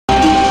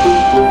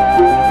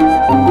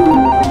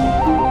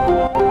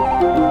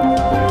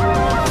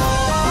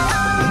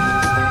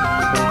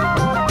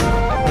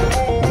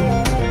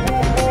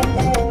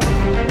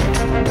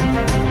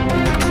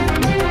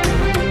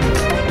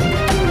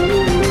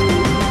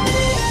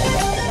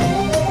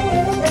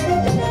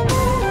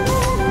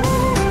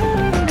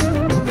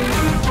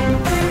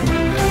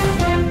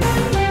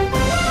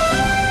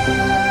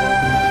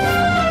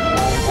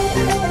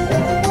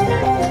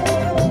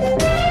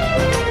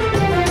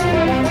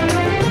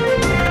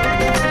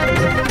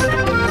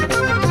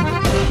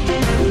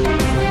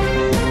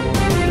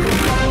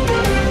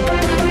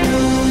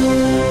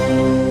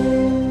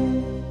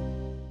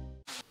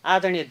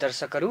आदरणीय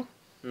दर्शकहरू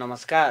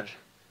नमस्कार।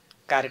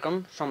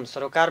 कार्यक्रम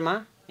सरोकारमा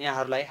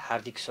यहाँहरूलाई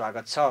हार्दिक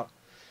स्वागत छ।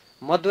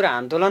 मजदुर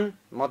आन्दोलन,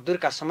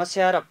 मजदुरका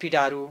समस्या र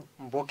पीडाहरू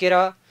बोकेर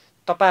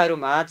तपाईहरू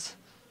माझ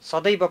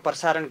सदैव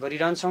प्रसारण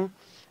गरिरहन्छौँ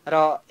र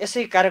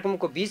यसै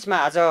कार्यक्रमको बीचमा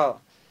आज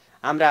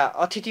हाम्रा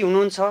अतिथि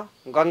हुनुहुन्छ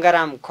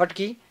गङ्गाराम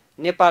खड्की,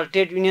 नेपाल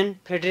ट्रेड युनियन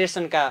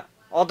फेडरेसनका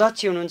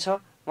अध्यक्ष हुनुहुन्छ।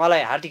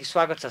 उहाँलाई हार्दिक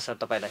स्वागत छ सर।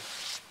 तपाईँलाई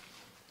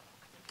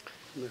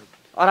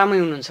आरामै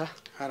हुनुहुन्छ?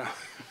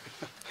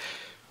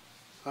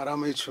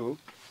 आरामै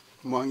छु।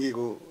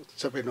 महँगीको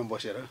चपेटमा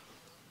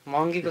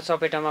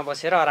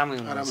बसेर आरामै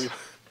हुनुहुन्छ।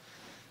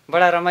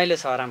 बडा रमाइलो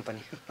छ आराम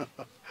पनि।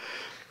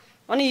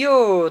 अनि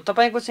यो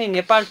तपाईँको चाहिँ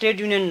नेपाल ट्रेड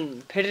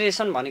युनियन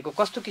फेडरेसन भनेको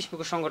कस्तो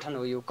किसिमको सङ्गठन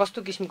हो? यो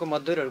कस्तो किसिमको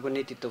मजदुरहरूको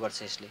नेतृत्व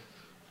गर्छ यसले?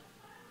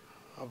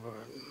 अब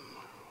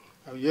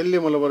यसले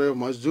मतलब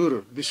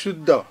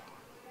विशुद्ध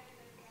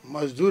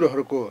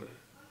मजदुरहरूको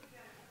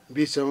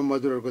बिचमा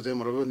मजदुरहरूको चाहिँ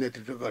मतलब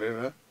नेतृत्व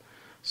गरेर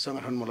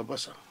सङ्गठन मतलब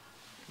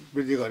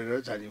वृद्धि गरेर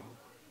जाने हो।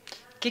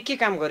 के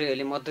काम गर्यो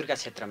अहिले मजदुरका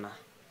क्षेत्रमा?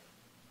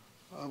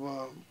 अब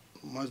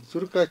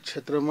मजदुरका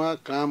क्षेत्रमा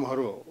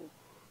कामहरू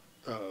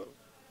त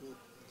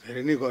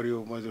धेरै नै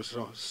गरियो।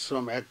 मजदुर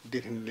श्रम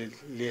एक्टदेखि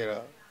लिएर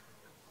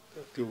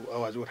त्यो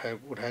आवाज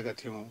उठाएका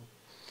थियौँ।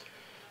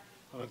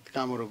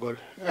 कामहरू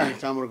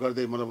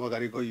गर्दै मतलब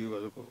अगाडि गइयो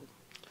हजुरको।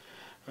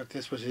 र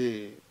त्यसपछि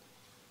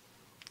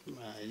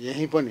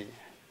यहीँ पनि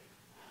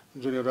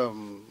जुन एउटा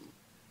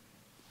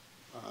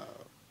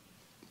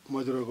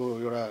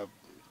मजदुरको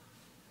एउटा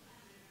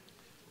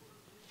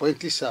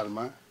 35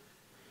 सालमा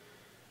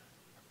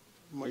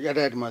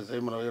यातायातमा चाहिँ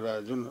मतलब एउटा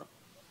जुन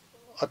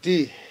अति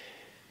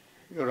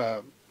एउटा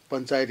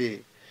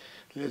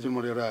पञ्चायतीले जुन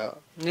मतलब एउटा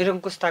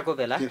निरङ्कुशताको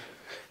बेला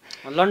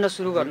लड्न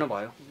सुरु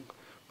गर्नुभयो।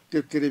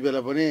 त्यति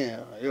बेला पनि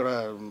एउटा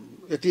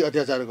यति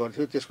अत्याचार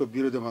गर्थ्यो, त्यसको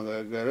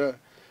विरुद्धमा गएर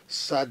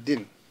 7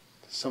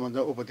 दिनसम्म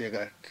चाहिँ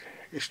उपत्यका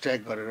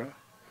स्ट्राइक गरेर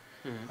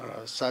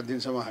 7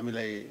 दिनसम्म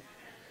हामीलाई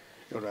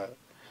एउटा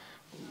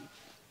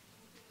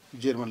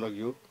जेलमा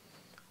लगियो।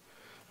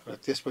 र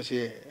त्यसपछि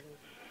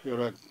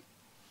एउटा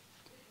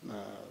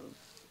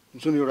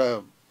जुन एउटा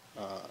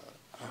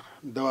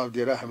दबाब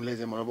दिएर हामीलाई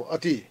चाहिँ मतलब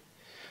अति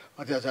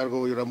अत्याचारको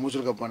एउटा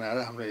मुजुल्का बनाएर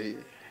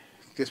हामीलाई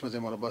त्यसमा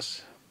चाहिँ मतलब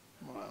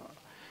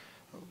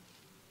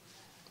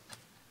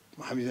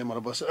हामी चाहिँ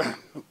मतलब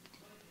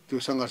त्यो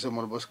सङ्घर्ष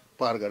मतलब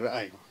पार गरेर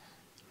आयौँ।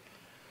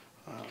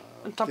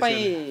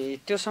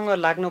 तपाईँ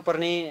त्योसँग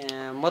लाग्नुपर्ने,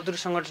 मजदुर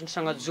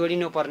सङ्गठनसँग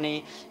जोडिनुपर्ने,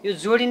 यो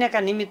जोडिनका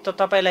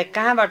निमित्त तपाईँलाई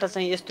कहाँबाट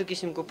चाहिँ यस्तो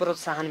किसिमको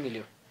प्रोत्साहन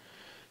मिल्यो?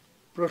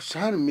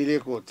 प्रोत्साहन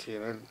मिलेको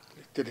थिएन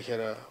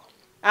त्यतिखेर।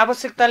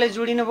 आवश्यकताले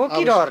जोडिनु भयो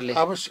कि रहरले?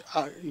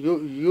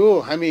 यो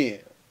हामी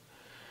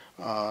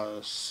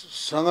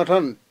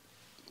सङ्गठन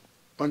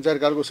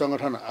पञ्चायतकालको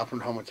सङ्गठन आफ्नो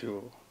ठाउँमा थियो,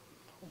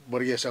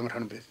 वर्गीय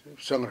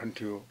सङ्गठन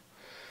थियो।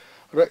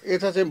 र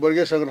यता चाहिँ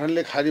वर्गीय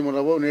सङ्गठनले खालि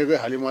मतलब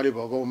उनीहरूकै हालिमाली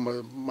भएको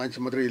मान्छे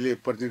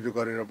मात्रैले प्रतिनिधित्व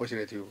गरेर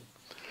बसिरहेको थियो।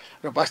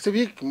 र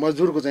वास्तविक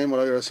मजदुरको चाहिँ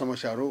मलाई एउटा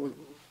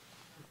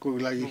समस्याहरूको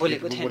लागि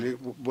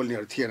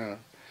बोल्नेहरू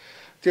थिएन।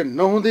 त्यो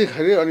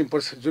नहुँदैखेरि अनि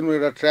जुन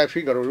एउटा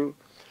ट्राफिकहरू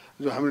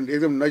जो हाम्रो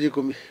एकदम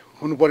नजिकको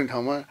हुनुपर्ने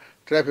ठाउँमा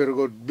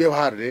ट्राफिकहरूको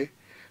व्यवहारले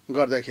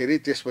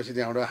गर्दाखेरि त्यसपछि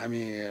त्यहाँबाट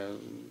हामी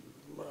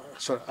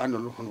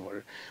आन्दोलन हुनु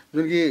पऱ्यो।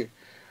 जुन कि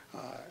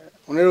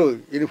उनीहरू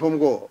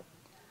युनिफर्मको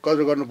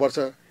कदर गर्नुपर्छ,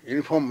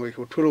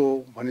 युनिफर्म ठुलो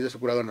हो भन्ने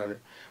जस्तो कुरा गर्नाले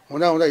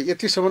हुँदा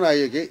यतिसम्म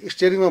आयो कि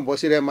स्टेरिङमा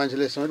बसिरहेको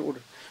मान्छेले समेत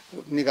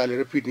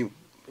निकालेर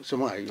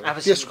पिट्नेसम्म आयो।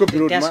 त्यसको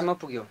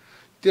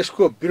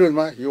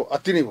विरोधमा यो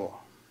अति नै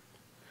भयो।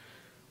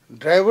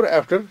 ड्राइभर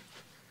आफ्टर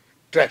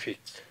ट्राफिक,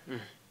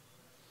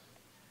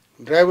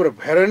 ड्राइभर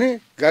भएर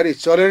नै गाडी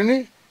चलेर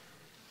नै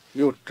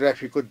यो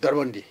ट्राफिकको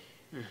दरबन्दी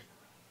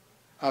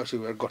आवश्यक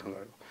भएर गठन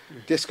गरेको।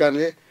 त्यस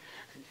कारणले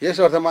यस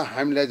अर्थमा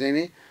हामीलाई चाहिँ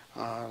नि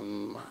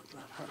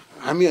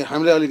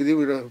हामीलाई अलिकति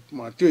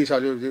त्यो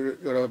हिसाबले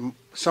एउटा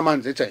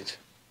सम्मान चाहिँ चाहिन्छ।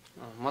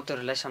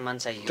 मजदुरलाई सम्मान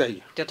चाहियो,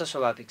 त्यो त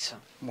स्वाभाविक छ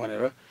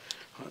भनेर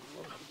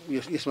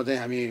यसमा चाहिँ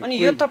हामी। अनि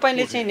यो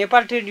तपाईँले चाहिँ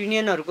नेपाल ट्रेड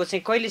युनियनहरूको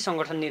चाहिँ कहिले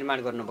सङ्गठन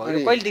निर्माण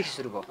गर्नुभयो? कहिलेदेखि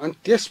सुरु भयो? अनि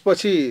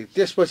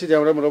त्यसपछि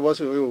त्यहाँबाट मतलब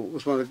यो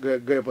उसमा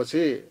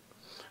गएपछि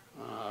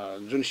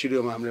जुन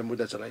सिडिओमा हामीले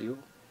मुद्दा चलाइयो,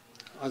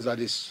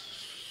 आजादी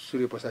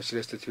सूर्यप्रसाद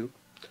श्रेष्ठ थियो।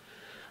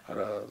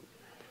 र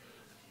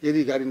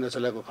यदि गाडी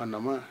नचलाएको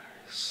खण्डमा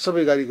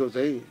सबै गाडीको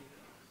चाहिँ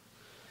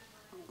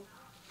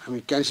हामी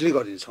क्यान्सलै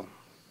गरिदिन्छौँ,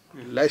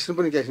 लाइसेन्स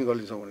पनि क्यान्सल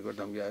गरिदिन्छौँ भनेको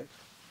धम्की आयो।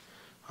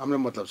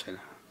 हामीलाई मतलब छैन,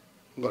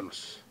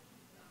 गर्नुहोस्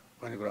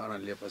भन्ने कुरा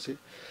अनाल लिएपछि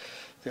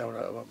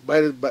त्यहाँबाट अब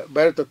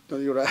बाहिर त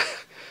एउटा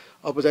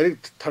औपचारिक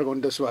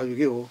थर्काउने त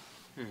स्वाभाविकै हो।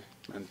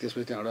 अनि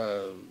त्यसपछि त्यहाँबाट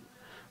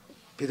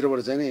भित्रबाट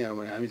चाहिँ नि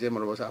हामी चाहिँ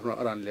मतलब आफ्नो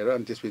अरान लिएर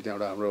अनि त्यसपछि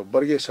त्यहाँबाट हाम्रो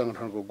वर्गीय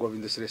सङ्गठनको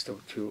गोविन्द श्रेष्ठ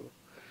थियो।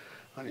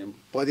 अनि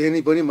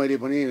पदेनी पनि मैले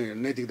पनि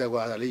नैतिकताको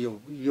आधारले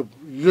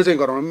यो चाहिँ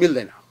गराउन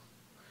मिल्दैन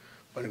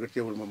भनेको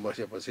टेबलमा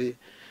बसेपछि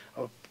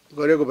अब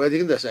गरेको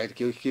भएदेखि त सायद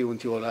के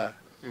हुन्थ्यो होला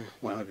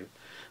उहाँहरू।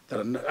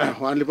 तर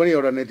उहाँले पनि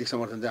एउटा नैतिक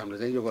समर्थन चाहिँ हामीले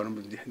चाहिँ यो गर्नु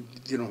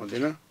दिनु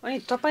हुँदैन। अनि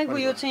तपाईँको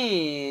यो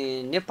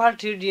चाहिँ नेपाल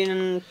ट्रेड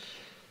युनियन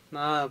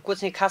को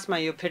चाहिँ खासमा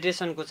यो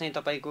फेडरेसनको चाहिँ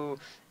तपाईँको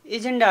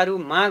एजेन्डाहरू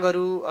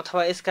मागहरू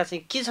अथवा यसका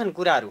चाहिँ के छन्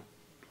कुराहरू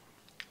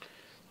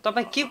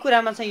तपाईँ के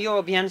कुरामा चाहिँ यो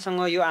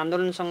अभियानसँग यो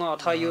आन्दोलनसँग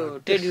अथवा यो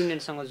ट्रेड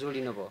युनियनसँग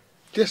जोडिनु भयो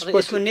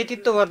यसको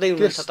नेतृत्व गर्दै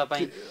हुनुहुन्छ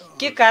तपाईँ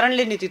के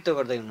कारणले नेतृत्व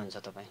गर्दै हुनुहुन्छ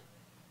तपाईँ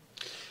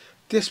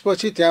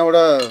त्यसपछि त्यहाँबाट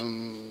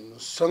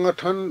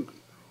सङ्गठन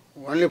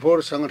ओन्ली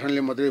फर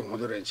सङ्गठनले मात्रै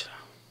हुँदो रहेछ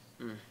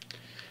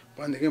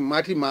भनेदेखि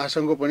माथि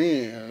महासङ्घको पनि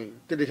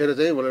त्यतिखेर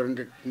चाहिँ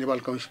नेपाल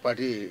कम्युनिस्ट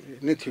पार्टी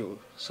नै थियो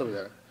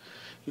सबैजना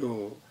यो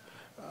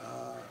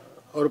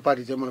अरू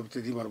पार्टी चाहिँ मलाई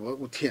त्यति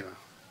ऊ थिएन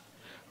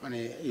अनि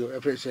यो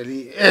एफएसएली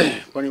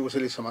पनि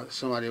उसैले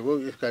सम्हालेको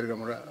यस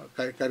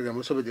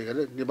कार्यक्रमहरू सबै देखेर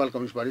नेपाल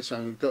कम्युनिस्ट पार्टी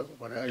संयुक्त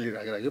भनेर अहिले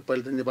राखिराख्यो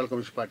पहिले त नेपाल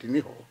कम्युनिस्ट पार्टी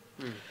नै हो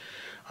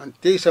अनि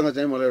त्यहीसँग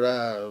चाहिँ मलाई एउटा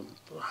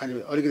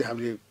अलिकति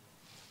हामीले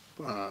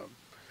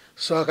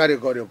सहकार्य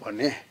गर्यो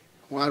भने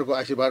उहाँहरूको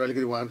आशीर्वाद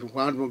अलिकति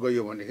उहाँहरूमा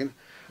गयो भनेदेखि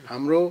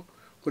हाम्रो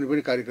कुनै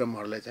पनि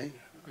कार्यक्रमहरूलाई चाहिँ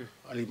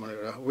अलिक मलाई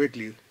एउटा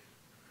वेटली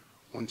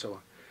हुन्छ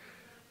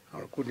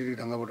हाम्रो कुटनीतिक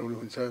ढङ्गबाट पनि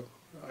हुन्छ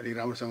अलिक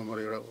राम्रोसँग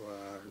मलाई एउटा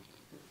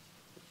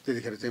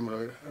त्यतिखेर चाहिँ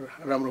मलाई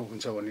राम्रो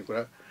हुन्छ भन्ने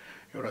कुरा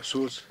एउटा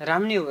सोच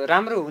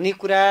राम्रो हुने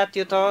कुरा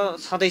त्यो त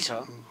सधैँ छ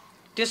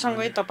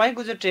त्योसँगै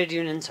तपाईँको जो ट्रेड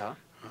युनियन छ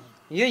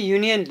यो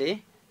युनियनले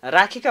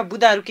राखेका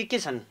बुदाहरू के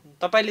छन्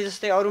तपाईँले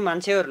जस्तै अरू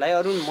मान्छेहरूलाई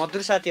अरू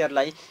मजदुर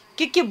साथीहरूलाई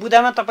के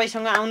बुदामा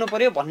तपाईँसँग आउनु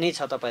पर्यो भन्ने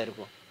छ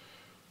तपाईँहरूको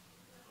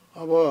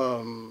अब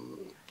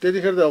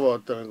त्यतिखेर त अब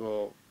तपाईँको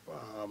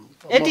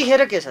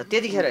यतिखेर के छ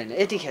त्यतिखेर होइन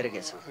यतिखेर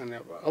के छ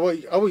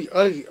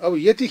अब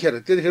यतिखेर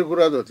त्यतिखेर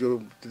कुरा त त्यो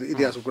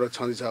इतिहासको कुरा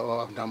छँदैछ अब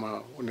आफ्नो ठाउँमा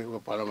उनीहरूको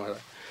पालामा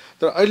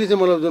तर अहिले चाहिँ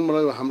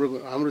मलाई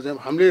हाम्रो चाहिँ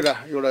हामीले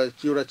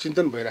एउटा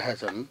चिन्तन भइरहेका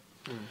छन्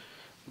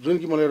जुन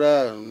कि मलाई एउटा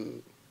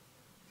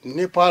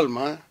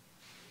नेपालमा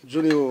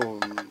जुन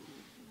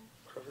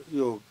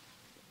यो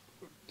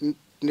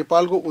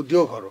नेपालको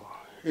उद्योगहरू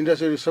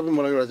इन्डस्ट्री सबै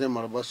मलाई एउटा चाहिँ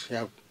मलाई बस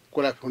यहाँ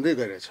कोल्याप्स हुँदै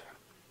गइरहेछ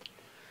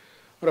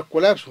र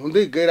कोल्याप्स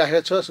हुँदै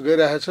गइरहेछ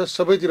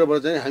सबैतिरबाट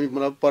चाहिँ हामी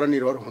मतलब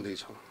परनिर्भर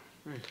हुँदैछौँ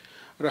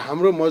र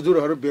हाम्रो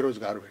मजदुरहरू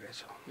बेरोजगार भइरहेछ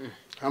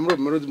हाम्रो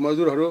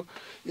मजदुरहरू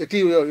यति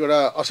एउटा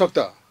अशक्त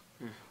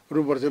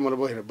रूपबाट चाहिँ मतलब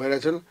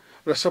भइरहेछन्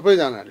र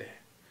सबैजनाले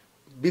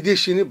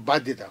विदेशी नै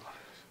बाध्यता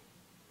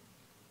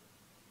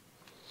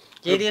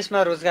के देशमा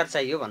रोजगार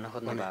चाहियो भन्न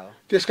खोज्नु भयो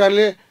त्यस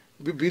कारणले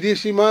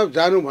विदेशीमा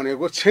जानु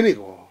भनेको क्षणिक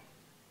हो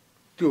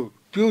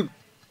त्यो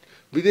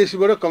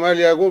विदेशीबाट कमाएर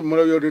ल्याएको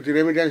मतलब यो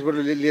रेमिट्यान्सबाट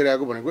लिएर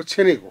आएको भनेको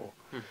क्षणिक हो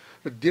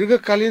र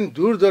दीर्घकालीन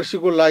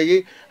दूरदर्शीको लागि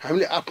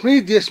हामीले आफ्नै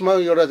देशमा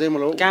एउटा चाहिँ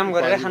मतलब काम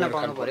गरेर खान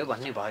पाउनु पर्यो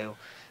भन्ने भयो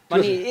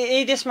अनि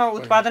यही देशमा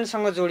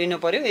उत्पादनसँग जोडिनु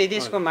पर्यो यही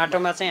देशको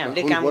माटोमा चाहिँ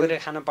हामीले काम गरेर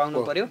खान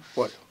पाउनु पर्यो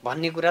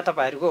भन्ने कुरा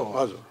तपाईँहरूको हो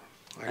हजुर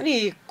अनि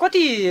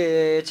कति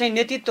चाहिँ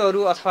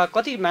नेतृत्वहरू अथवा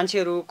कति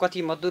मान्छेहरू कति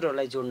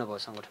मजदुरहरूलाई जोड्नु भयो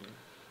सङ्गठनमा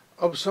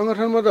अब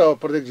सङ्गठनमा त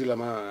प्रत्येक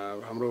जिल्लामा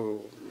हाम्रो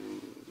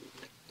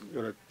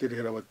एउटा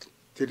त्यतिखेर अब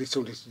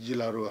 33-34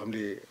 जिल्लाहरू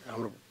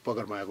हाम्रो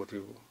पकडमा आएको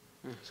थियो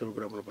सबै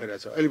कुरा मलाई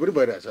भइरहेछ अहिले पनि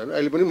भइरहेछ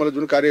अहिले पनि मलाई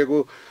जुन कार्यको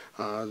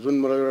जुन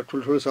मलाई एउटा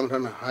ठुल्ठुलो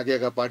सङ्गठन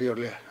हाँकेका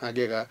पार्टीहरूले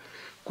हाँकेका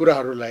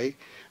कुराहरूलाई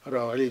र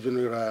अहिले जुन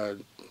एउटा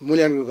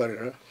मूल्याङ्कन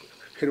गरेर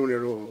फेरि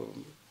उनीहरू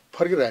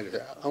फर्किरहेको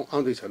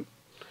आउँदैछन्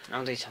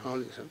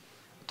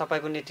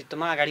तपाईँको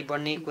नेतृत्वमा अगाडि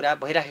बढ्ने कुरा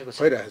भइरहेको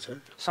भइरहेछ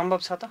सम्भव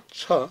छ त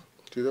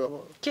त्यो त अब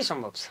के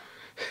सम्भव छ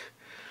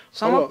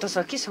सम्भव त छ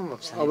के सम्भव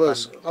छ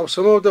अब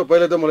सम्भव त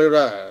पहिला त मलाई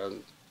एउटा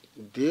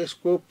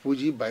देशको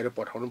पुँजी बाहिर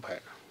पठाउनु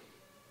भएन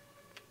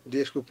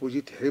देशको पुँजी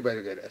धेरै बाहिर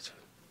गइरहेछ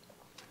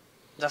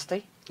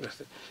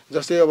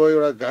जस्तै अब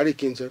एउटा गाडी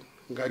किन्छ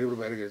गाडीहरू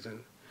बाहिर गइरहेछन्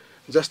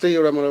जस्तै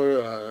एउटा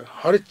मतलब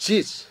हरेक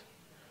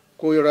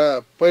चिजको एउटा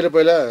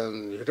पहिला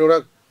एउटा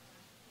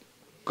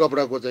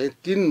कपडाको चाहिँ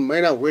 3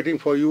 महिना वेटिङ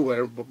फर यु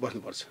भनेर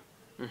बस्नुपर्छ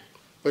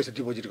पैसा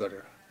डिपोजिट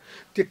गरेर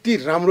त्यति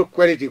राम्रो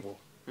क्वालिटीको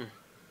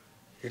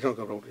हिटौँ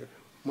कपडा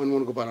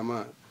मनमनको पालामा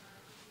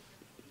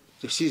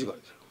त्यो सिज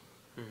गर्छ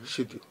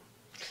सिद्धि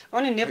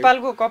अनि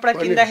नेपालको कपडा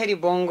किन्दाखेरि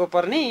महँगो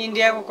पर्ने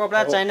इन्डियाको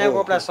कपडा चाइनाको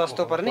कपडा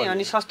सस्तो पर्ने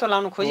अनि सस्तो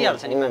लाउनु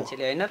खोजिहाल्छ नि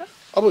मान्छेले होइन र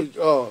अब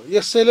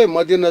यसैलाई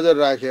मध्यनजर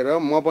राखेर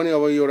म पनि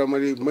अब एउटा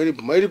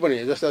मैले पनि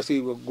जस्तो अस्ति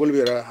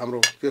गोलबेरा हाम्रो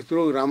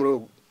त्यत्रो राम्रो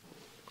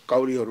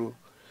काउरीहरू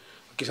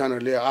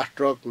किसानहरूले 8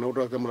 ट्रक 9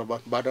 ट्रक त मलाई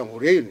बाटोमा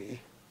हुर्यायो नि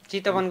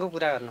चितवनको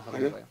कुरा गर्नु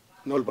होइन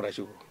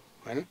नवलपरासीको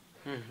होइन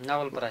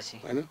नवलपरासी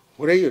होइन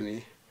हुर्यायो नि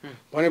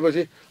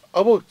भनेपछि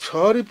अब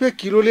 6 रुपियाँ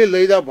किलोले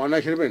लैदा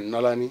भन्दाखेरि पनि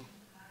नलाने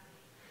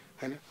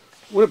होइन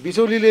उनीहरू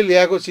बिचौलीले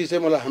ल्याएको चिज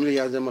चाहिँ मलाई हामीले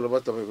यहाँ चाहिँ मलाई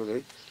बस तपाईँको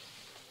चाहिँ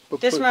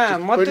त्यसमा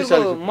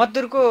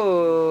मजदुरको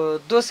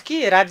दोष कि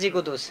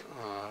राज्यको दोष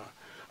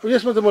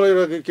यसमा त मलाई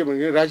एउटा के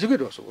भने राज्यकै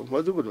दोष हो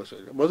मजदुरको दोष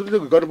होइन मजदुरले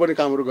गर्नुपर्ने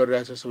कामहरू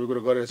गरिरहेछ सबै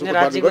कुरो गरिरहेछ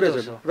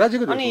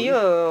राज्यको अनि यो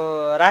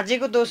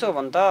राज्यको दोष हो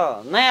भने त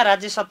नयाँ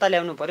राज्य सत्ता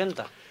ल्याउनु पर्यो नि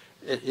त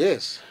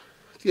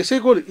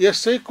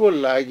यसैको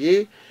लागि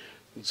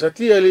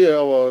जति अहिले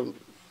अब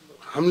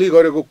हामीले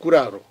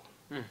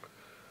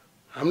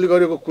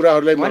गरेको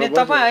कुराहरूलाई भने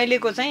तपाईँ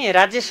अहिलेको चाहिँ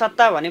राज्य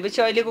सत्ता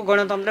भनेपछि अहिलेको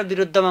गणतन्त्र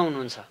विरुद्धमा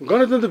हुनुहुन्छ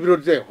गणतन्त्र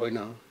विरोध चाहिँ होइन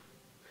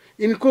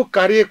यिनको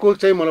कार्यको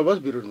चाहिँ मलाई बस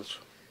विरोधमा छु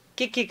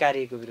के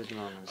कार्यको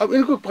विरुद्धमा हुनुहुन्छ? अब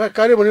यिनको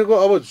कार्य भनेको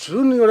अब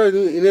जुन एउटा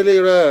यिनीहरूले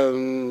एउटा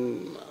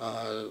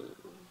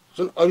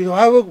जुन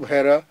अभिभावक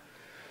भएर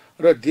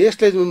र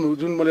देशलाई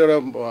जुन मैले एउटा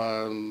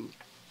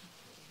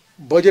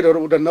बजेटहरू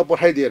उता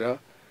नपठाइदिएर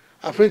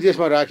आफ्नै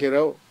देशमा राखेर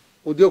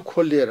उद्योग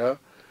खोलिदिएर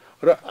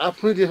र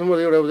आफ्नै देशमा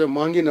एउटा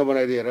महँगी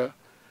नबनाइदिएर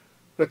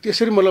र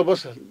त्यसरी मतलब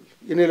बस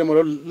यिनीहरूले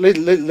मतलब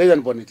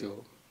लैजानुपर्ने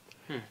थियो।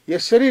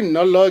 यसरी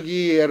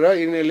नलगिएर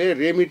यिनीहरूले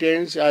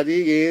रेमिटेन्स आदि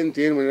येन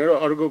तेन भनेर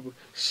अर्को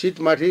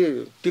सिटमाथि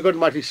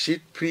टिकटमाथि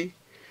सिट फ्री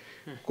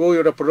को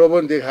एउटा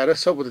प्रलोभन देखाएर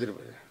सब उतातिर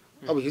भयो।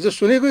 अब हिजो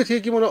सुनेकै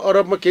थिएँ कि मतलब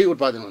अरबमा केही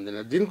उत्पादन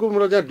हुँदैन, दिनको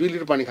मतलब त्यहाँ 2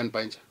 लिटर पानी खान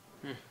पाइन्छ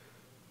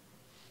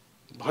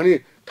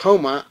भन्ने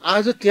ठाउँमा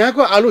आज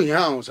त्यहाँको आलु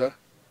यहाँ आउँछ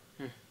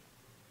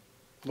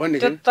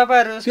त्यहाँको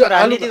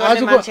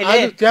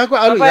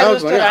आलु यहाँ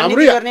आउँछ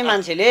भने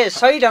मान्छेले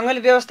सही ढङ्गले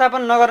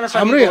व्यवस्थापन नगर्न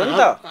सकेको हो नि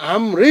त।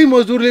 हाम्रै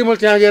मजदुरले मैले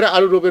त्यहाँ गएर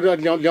आलु रोपेर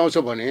ल्याउँछ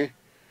भने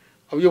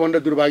अब योभन्दा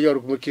दुर्भाग्य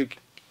अरूको के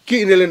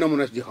यिनीहरूले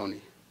नमुना देखाउने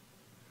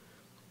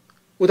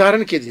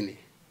उदाहरण के दिने?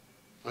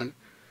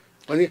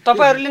 अनि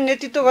तपाईहरुले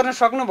नेतृत्व गर्न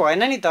सक्नु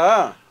भएन नि त।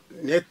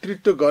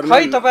 नेतृत्व गर्न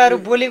खै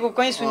तपाईहरु बोलेको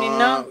कहीं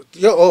सुनिन्न।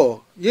 यो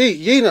हो यो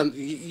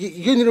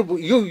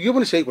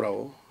पनि सही कुरा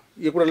हो।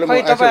 यो कुराले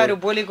म तपाईहरु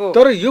बोलेको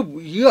तर यो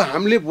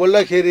हामीले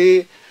बोल्दाखेरि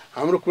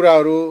हाम्रो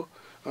कुराहरु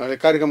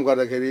कार्यक्रम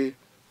गर्दाखेरि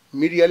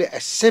मिडियाले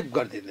एक्सेप्ट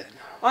गर्दैन।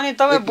 अनि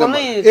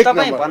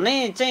तपाई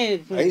भन्नै चाहिँ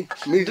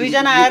दुई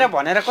जना आएर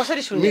भनेर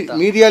कसरी सुन्ने त?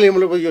 मिडियाले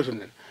मतलब यो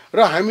सुन्दैन र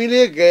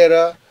हामीले गएर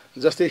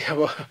जस्तै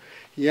अब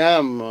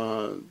यहाँ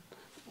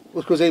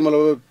उसको चाहिँ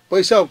मतलब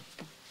पैसा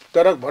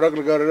तरक भरक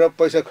गरेर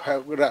पैसा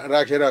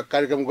राखेर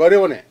कार्यक्रम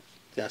गर्यो भने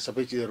त्यहाँ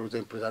सबै चिजहरू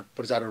चाहिँ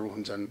प्रचारहरू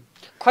हुन्छन्।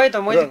 खै त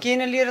मैले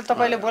किन लिएर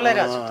तपाईले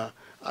बोलाइरहेको छु।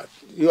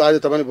 यो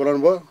आज तपाईले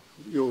बोलाउनु भयो,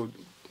 यो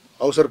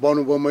अवसर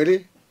पाउनु भयो,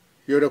 मैले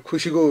यो एउटा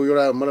खुसीको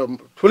एउटा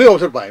मतलब ठुलै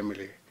अवसर पाएँ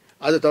मैले।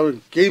 आज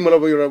तपाईँ केही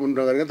मतलब एउटा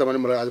नगरेर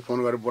तपाईँले मलाई आज फोन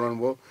गरेर बोलाउनु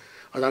भयो,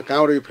 अझ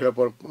कहाँबाट यो फेला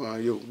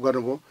यो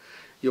गर्नुभयो,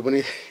 यो पनि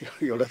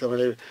एउटा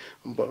तपाईँले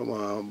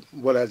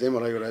बोलाएर चाहिँ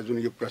मलाई एउटा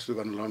जुन यो प्रस्तुत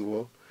गर्न लाउनु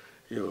भयो,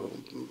 यो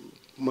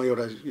म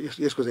एउटा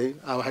यसको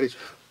चाहिँ आभारी छु।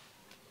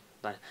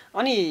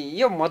 अनि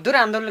यो मधुर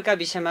आन्दोलनका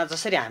विषयमा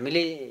जसरी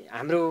हामीले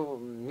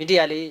हाम्रो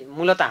मिडियाले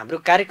मूलतः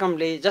हाम्रो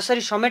कार्यक्रमले जसरी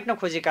समेट्न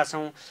खोजेका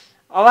छौँ,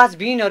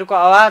 आवाजविहीनहरूको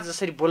आवाज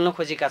जसरी बोल्न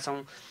खोजेका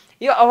छौँ,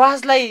 यो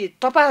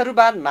आवाजलाई तपाईहरु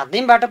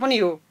माध्यमबाट पनि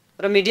हो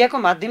र मिडियाको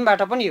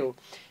माध्यमबाट पनि हो।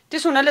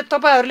 त्यसो हुनाले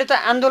तपाईहरुले त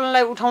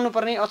आन्दोलनलाई उठाउनु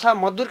पर्ने अथवा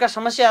मजदुरका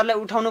समस्याहरूलाई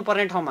उठाउनु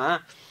पर्ने ठाउँमा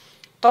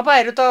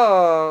तपाईहरु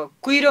त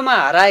कुइरोमा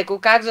हराएको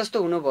काग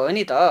जस्तो हुनुभयो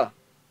नि त।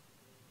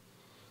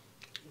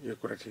 यो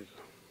कुरा ठिक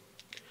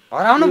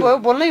हराउनु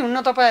भयो, बोल्नै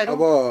हुन्न तपाईहरु।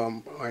 अब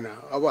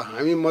हैन, अब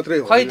हामी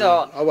मात्रै हो। खै त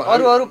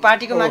अरु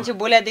पार्टीको मान्छे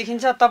बोल्या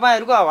देखिन्छ,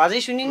 तपाईहरुको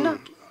आवाजै सुनिन्न।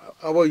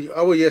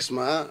 अब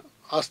यसमा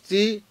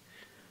अस्ति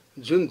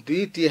जुन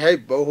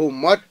 2/3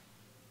 बहुमत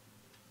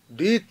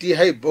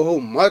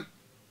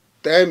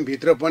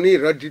टाइमभित्र पनि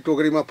रड्डी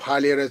टोकरीमा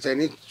फालेर चाहिँ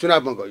नि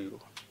चुनावमा गयो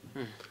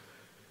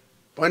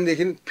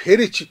भनेदेखि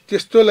फेरि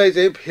त्यस्तोलाई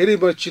चाहिँ फेरि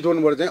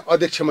चितवनबाट चाहिँ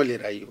अध्यक्षमा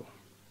लिएर आइयो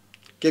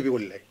केपी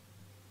ओलीलाई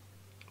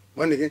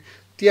भनेदेखि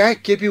त्यहाँ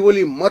केपी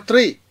ओली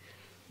मात्रै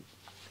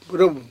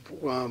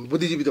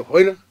बुद्धिजीवी त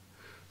होइन,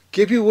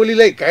 केपी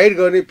ओलीलाई गाइड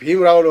गर्ने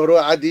भीम रावलहरू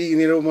आदि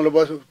यिनीहरू मतलब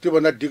बस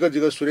त्योभन्दा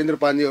दिग्गज सुरेन्द्र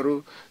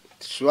पाण्डेहरू,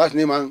 सुभाष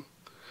नेमाङ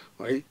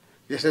है,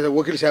 यस्ता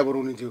वकिल साहबहरू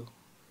हुनुहुन्थ्यो।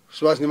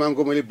 सुभाष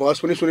नेमाङको मैले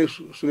बहस पनि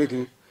सुनेको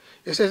थिएँ।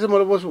 यस्ता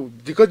मतलब बस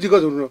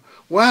दिग्गज हुनु,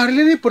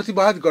 उहाँहरूले नै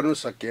प्रतिवाद गर्न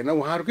सकिएन,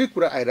 उहाँहरूकै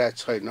कुरा आइरहेको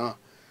छैन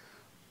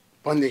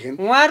भनेदेखि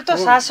उहाँहरू त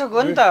शासक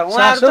हो नि त।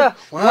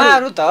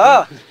 उहाँहरू त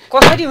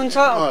कसरी हुन्छ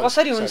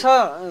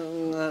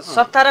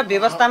सत्ता र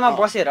व्यवस्थामा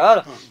बसेर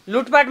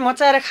लुटपाट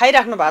मचाएर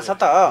खाइराख्नु भएको छ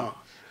त।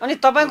 अनि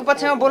तपाईको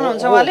पक्षमा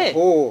बोल्नुहुन्छ उहाँले?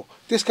 हो,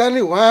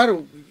 त्यसकारणले उहाँहरू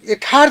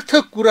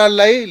यथार्थ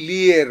कुरालाई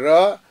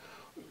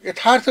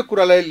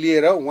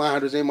लिएर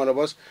उहाँहरू चाहिँ मतलब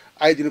बस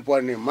आइदिनु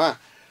पर्नेमा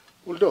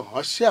उल्टो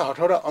हँसिया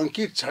हठौडा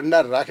अङ्कित झन्डा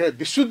राखेर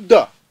विशुद्ध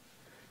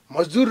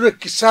मजदुर र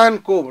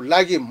किसानको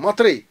लागि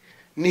मात्रै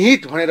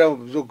निहित भनेर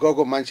जो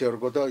गएको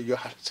मान्छेहरूको त यो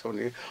हाल छ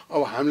भने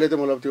अब हामीले त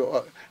मतलब त्यो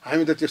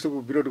हामी त त्यस्तो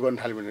विरोध गर्न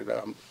थाल्यो भने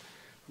त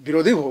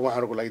विरोधै हो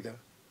उहाँहरूको लागि त।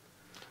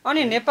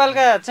 अनि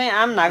नेपालका चाहिँ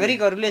आम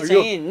नागरिकहरूले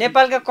चाहिँ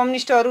नेपालका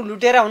कम्युनिस्टहरू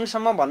लुटेर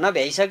हुनसम्म भन्न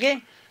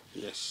भ्याइसके।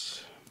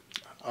 यस,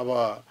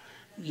 अब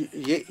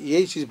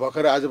यही चिज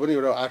भर्खर आज पनि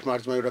एउटा 8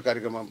 मार्चमा एउटा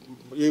कार्यक्रममा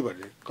यही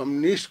भने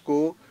कम्युनिस्टको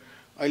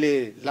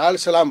अहिले लाल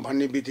सलाम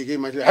भन्ने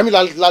बित्तिकै मान्छेले हामी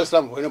लाल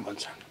सलाम होइन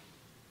भन्छन्।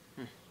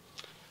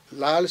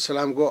 लाल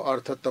सलामको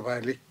अर्थ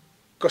तपाईँहरूले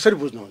कसरी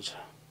बुझ्नुहुन्छ?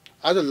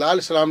 आज लाल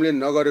सलामले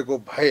नगरेको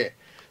भए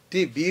ती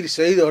वीर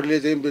शहीदहरूले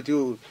चाहिँ त्यो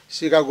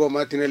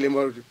सिकागोमा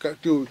तिनीहरूले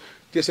त्यो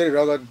त्यसरी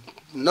रगत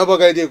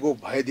नबगाइदिएको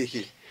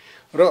भएदेखि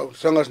र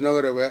सङ्घर्ष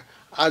नगरेको भए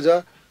आज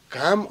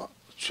घाम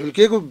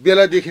झुल्केको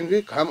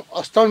बेलादेखि घाम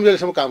अस्ताउने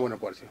बेलासम्म काम गर्नु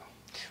पर्थ्यो।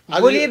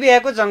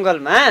 बोलिभियाको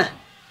जङ्गलमा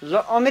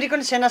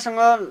अमेरिकन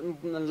सेनासँग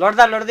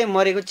लड्दै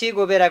मरेको चे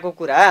गोबेराको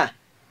कुरा,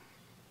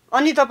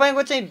 अनि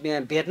तपाईको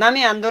चाहिँ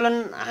भियतनामी आन्दोलन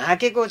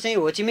हाँकेको चाहिँ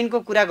होचिमिनको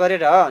कुरा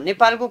गरेर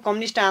नेपालको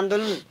कम्युनिस्ट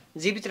आन्दोलन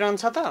जीवित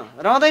रहन्छ त?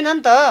 रहँदैन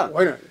नि त।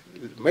 होइन,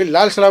 मैले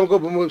लाल सलामको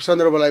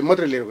सन्दर्भलाई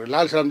मात्रै लिएको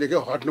लाल सलामदेखि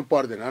हट्नु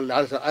पर्दैन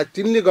लाल सलाम आज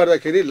तिनले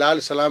गर्दाखेरि लाल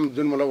सलाम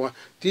जुन मतलब उहाँ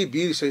ती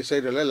वीर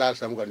शहीदहरूलाई लाल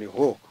सलाम गर्ने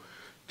हो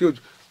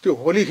त्यो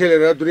होली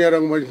खेलेर दुनियाँ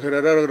रङमञ्च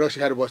खेलेर रक्सी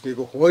खाएर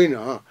बस्नेको होइन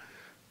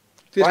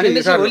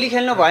होली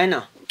खेल्नु भएन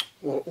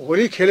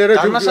होली खेलेर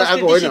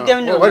आएको होइन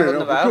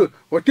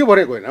त्यो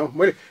भनेको होइन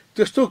मैले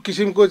त्यस्तो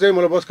किसिमको चाहिँ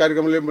मलाई बस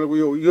कार्यक्रमले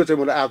यो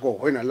चाहिँ मलाई आएको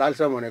होइन लाल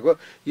सलाम भनेको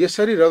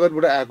यसरी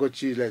रगतबाट आएको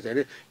चिजलाई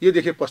चाहिँ यो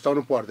देखेर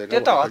पस्ताउनु पर्दैन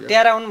त्यो त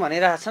हत्यारा हुन्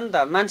भनिरहेछ नि त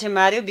मान्छे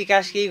मार्यो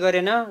विकास केही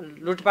गरेन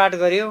लुटपाट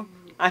गर्यो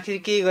आखिर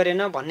केही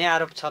गरेन भन्ने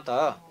आरोप छ त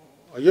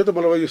यो त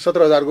मतलब यो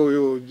 17,000को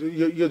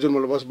यो जुन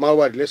मतलब बस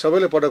माओवादीले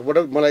सबैले पटक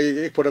पटक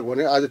मलाई एकपटक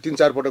भने आज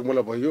 3-4 पटक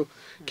मलाई भयो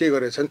के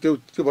गरेछन्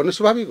त्यो भन्नु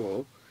स्वाभाविक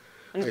हो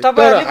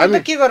तपाईहरुले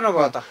के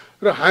गर्नुभयो त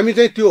र हामी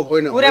चाहिँ त्यो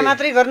होइन कुरा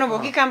मात्रै गर्नुभयो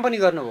कि काम पनि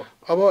गर्नुभयो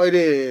अब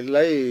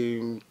अहिलेलाई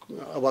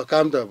अब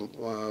काम त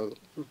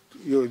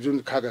यो जुन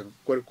खाका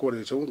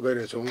कोर्दैछौँ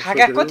गइरहेछौँ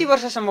खाका कति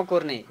वर्षसम्म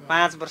कोर्ने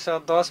 5 वर्ष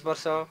 10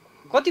 वर्ष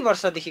कति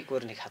वर्षदेखि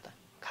कोर्ने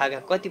खाका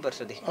कति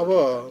वर्षदेखि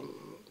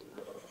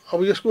अब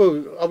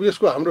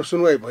यसको हाम्रो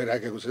सुनवाई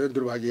भइराखेको छ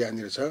दुर्भाग्य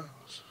यहाँनिर छ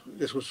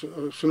यसको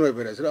सुनवाई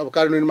भइरहेको छ अब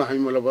कार्यान्वयनमा हामी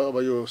मतलब अब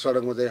यो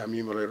सडकमा चाहिँ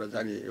हामी मतलब एउटा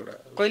जाने एउटा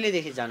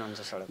कहिलेदेखि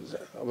जानुहुन्छ सडक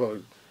अब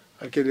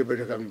केन्द्रीय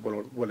बैठक हामी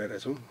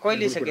बोलाइरहेछौँ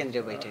कहिले छ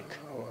केन्द्रीय बैठक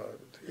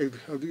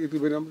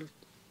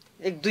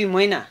एक दुई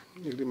महिना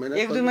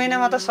 1-2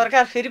 महिनामा त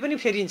सरकार फेरि पनि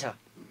फेरिन्छ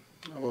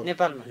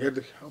नेपालमा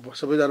हेर्दै अब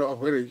सबैजना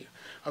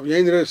अब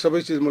यहीँनिर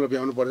सबै चिज मतलब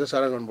भ्याउनु पर्छ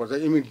सारा गर्नुपर्छ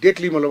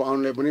इमिडिएटली मतलब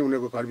आउनलाई पनि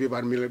उनीहरूको घर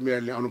व्यवहार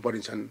मिलाएर आउनु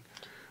परिन्छन्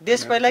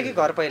देश पहिला कि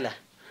घर पहिला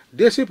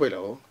देशै पहिला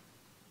हो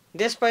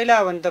देश पहिला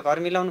हो भने त घर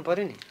मिलाउनु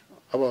पर्यो नि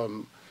अब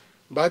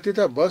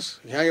बाध्यता बस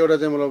यहाँ एउटा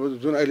चाहिँ मतलब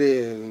जुन अहिले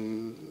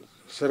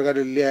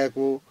सरकारले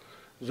ल्याएको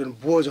जुन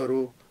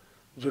बोझहरू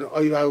जुन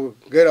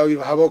गैर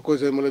अभिभावकको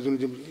चाहिँ मतलब जुन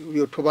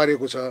यो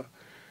थुपारेको छ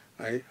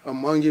है अब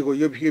महँगीको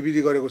यो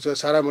विधि गरेको छ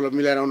सारा मतलब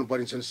मिलाएर आउनु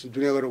परिन्छन्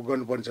दुनियाँ गरेर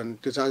गर्नु परिन्छन्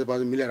त्यो चाँजो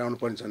पाँचो मिलाएर आउनु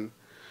परिन्छन्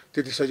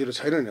त्यति सजिलो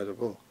छैन नि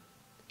हजुरको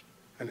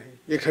होइन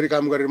एक थरी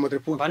काम गरेर मात्रै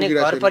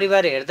पुगिरहेको घर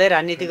परिवार हेर्दै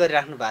राजनीति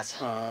गरिराख्नु भएको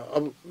छ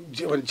अब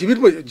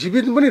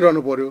जीवित पनि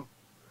रहनु पर्यो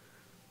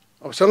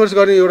अब सङ्घर्ष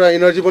गर्ने एउटा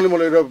एनर्जी पनि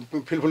मलाई एउटा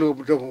फिलफुल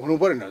हुनु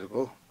पऱ्यो नि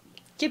हजुरको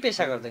के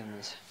पेसा गर्दै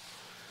हुनुहुन्छ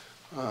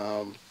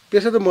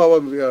पेसा त म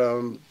अब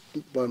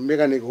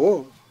मेकानिक हो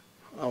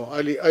अब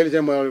अहिले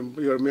चाहिँ म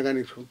एउटा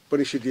मेकानिक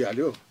पनि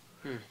सिद्धिहाल्यो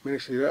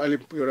मेकानिक सिद्धि अहिले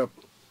एउटा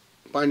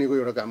पानीको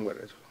एउटा काम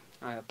गरिरहेको छु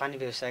पानी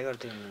व्यवसाय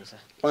गर्दै हुनुहुन्छ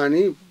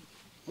पानी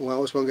उहाँ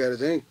उसमा गएर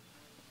चाहिँ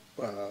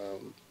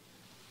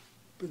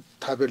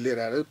थापेर लिएर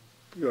आएर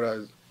एउटा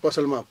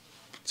पसलमा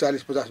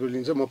 40-50 रुपियाँ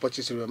लिन्छ म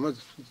 25 रुपियाँमा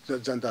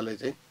जनतालाई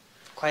चाहिँ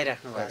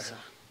खुवाइराख्नु भएको छ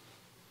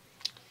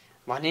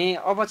भने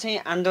अब चाहिँ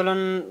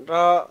आन्दोलन र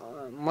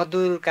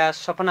मजदुरका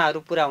सपनाहरू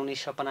पुरा हुने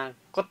सपना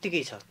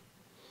कत्तिकै छ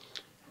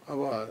अब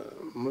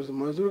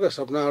मजदुरका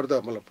सपनाहरू त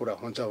मतलब पुरा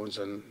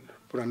हुन्छन्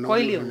पुरा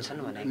कहिले हुन्छन्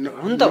भने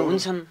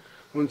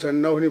हुन्छन्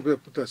नहुने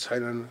त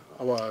छैनन्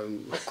अब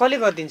कसले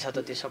गरिदिन्छ त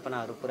त्यो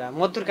सपनाहरू पुरा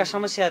मजदुरका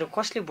समस्याहरू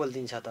कसले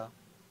बोलिदिन्छ त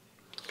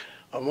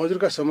अब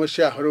मजदुरका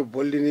समस्याहरू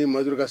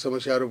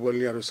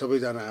बोल्नेहरू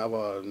सबैजना अब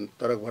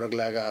तरक भरक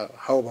लागेका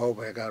हाउभाउ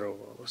भएकाहरू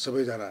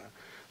सबैजना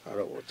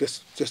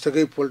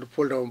त्यस्तोकै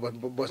फोल्डमा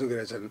बस्नु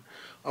गइरहेछन्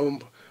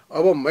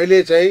अब मैले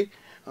चाहिँ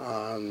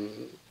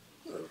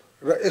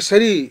र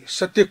यसरी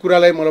सत्य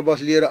कुरालाई मलाई बस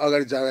लिएर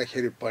अगाडि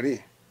जाँदाखेरि पनि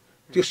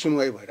त्यो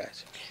सुनवाई भइरहेछ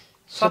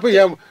सबै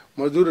यहाँ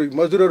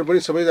मजदुरहरू पनि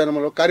सबैजना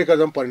मतलब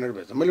कार्यकर्तामा परिणत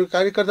भएछ मैले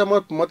कार्यकर्ता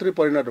मात्रै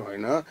परिणत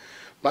होइन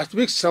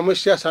वास्तविक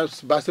समस्या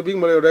वास्तविक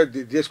मलाई एउटा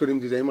देशको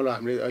निम्ति चाहिँ मलाई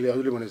हामीले अहिले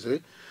हजुरले भनेको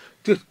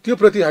चाहिँ त्यो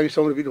प्रति हामी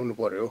समर्पित हुनु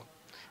पर्यो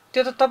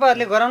त्यो त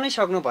तपाईँहरूले गराउनै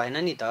सक्नु भएन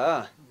नि त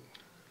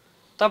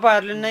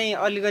तपाईहरुले नै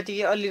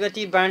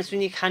अलिकति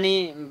बाँडचुनी खाने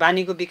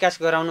बानीको विकास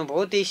गराउनु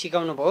भयो त्यही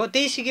सिकाउनु भयो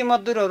त्यही सिके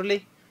मजदुरहरूले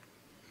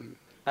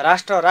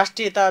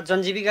राष्ट्रियता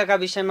जनजीविकाका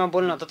विषयमा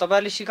बोल्न त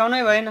तपाईहरुले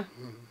सिकाउनै भएन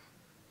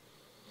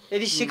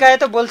यदि सिकाए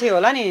त बोल्थे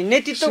होला नि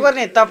नेतृत्व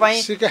गर्ने तपाई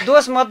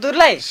दोष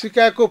मजदुरलाई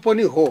सिकाएको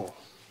पनि हो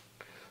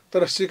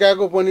तर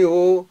सिकाएको पनि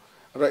हो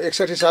र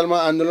 61 सालमा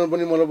आन्दोलन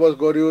पनि मतलब बस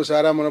गर्यो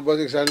सारा मतलब बस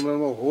 61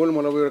 सालमा होल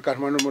मतलब एउटा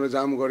काठमाडौँ मतलब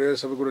जाम गरेर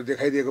सबै कुरो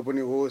देखाइदिएको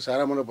पनि हो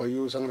सारा मतलब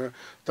भयो सँगै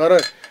तर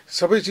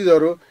सबै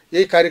चिजहरू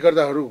यही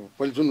कार्यकर्ताहरू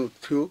पहिले जुन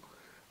थियो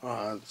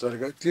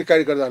चलेका ती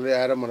कार्यकर्ताहरूले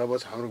आएर मतलब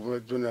बस हाम्रो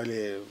जुन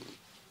अहिले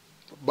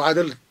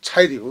बादल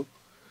छाइदियो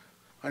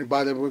अनि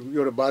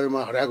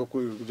बादलमा हराएको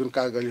जुन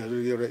कागजहरू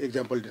एउटा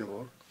एक्जाम्पल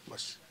दिनुभयो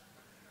बस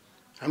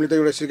हामीले त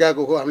एउटा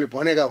सिकाएको हो हामीले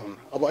भनेका हुन्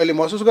अब अहिले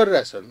महसुस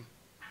गरिरहेछन्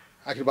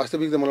आखिर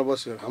वास्तविक त मलाई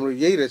बस हाम्रो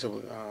यही रहेछ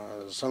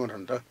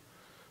सङ्गठन त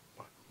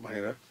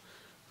भनेर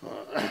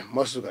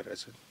महसुस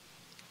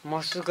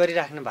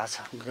गरिराख्नु भएको छ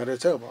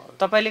गरेछ अब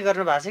तपाईँले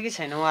गर्नु भएको छ कि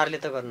छैन उहाँहरूले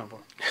त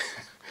गर्नुभयो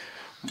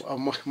अब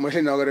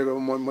मैले नगरेको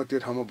म त्यो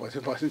ठाउँमा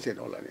बस्ने थिएन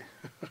होला नि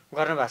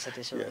गर्नु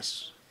भएको छ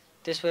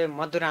त्यसो भए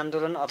मजदुर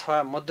आन्दोलन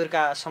अथवा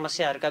मजदुरका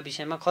समस्याहरूका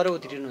विषयमा खरो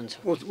उत्रिनुहुन्छ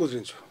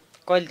उत्रिन्छु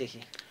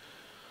कहिलेदेखि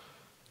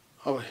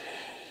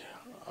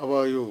अब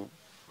यो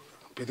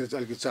भित्र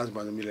चाहिँ अलिकति चान्स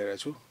बाँझो मिलाइरहेको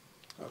छु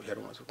अब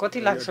हेरौँ कति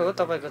लाग्छ हो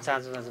तपाईँको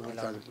चान्स बाँझो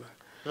मिलाउन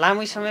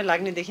लामै समय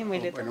लाग्ने देखेँ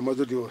मैले त। होइन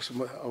मजदुर दिवस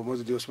अब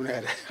मजदुर दिवस पनि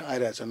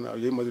आइरहेछन्। अब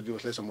यही मजदुर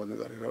दिवसलाई सम्बोधन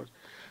गरेर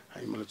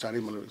हामी मतलब चाँडै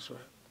मतलब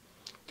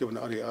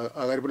त्योभन्दा अलि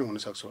अगाडि पनि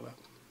हुनसक्छ होला।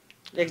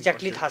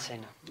 एक्ज्याक्टली थाहा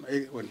छैन।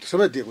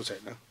 समय दिएको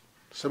छैन,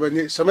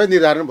 समय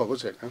निर्धारण भएको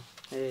छैन।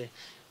 ए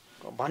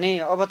भने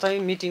अब चाहिँ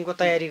मिटिङको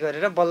तयारी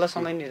गरेर बल्ल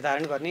समय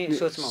निर्धारण गर्ने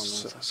सोचमा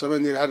हुनुहुन्छ? समय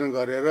निर्धारण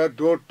गरेर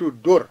डोर टु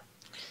डोर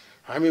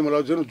हामी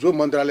मतलब जो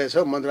मन्त्रालय छ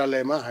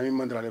मन्त्रालयमा हामी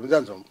मन्त्रालयमा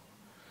जान्छौँ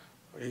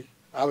है।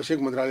 आवश्यक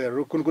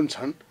मन्त्रालयहरू कुन कुन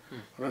छन्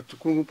र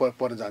कुन कुन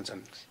पर्न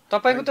जान्छन्।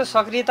 तपाईँको त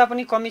सक्रियता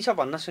पनि कमी छ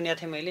भन्न सुनेको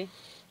थिएँ मैले।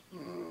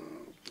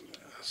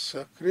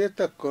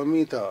 सक्रियता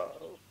कमी त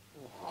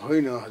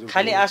होइन हजुर।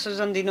 खालि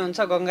आश्वासन दिनुहुन्छ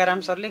गङ्गाराम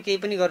सरले, केही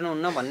पनि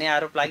गर्नुहुन्न भन्ने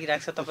आरोप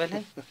लागिरहेको छ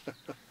तपाईँलाई।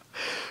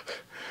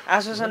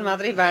 आश्वासन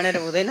मात्रै बाँडेर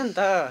हुँदैन नि त,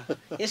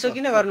 यसो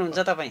किन गर्नुहुन्छ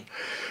तपाईँ?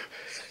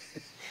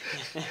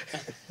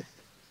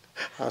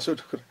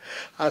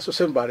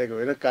 आश्वासन बाँडेको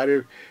होइन,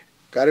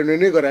 कार्यान्वयन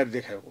नै गराएर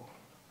देखाएको।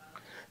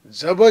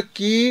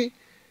 जबकि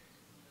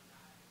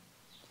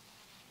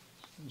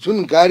जुन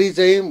गाडी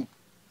चाहिँ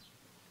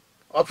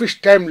अफिस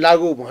टाइम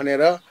लागु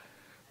भनेर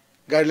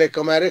गाडीलाई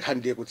कमाएरै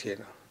खानिदिएको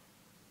थिएन,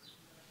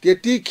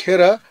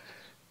 त्यतिखेर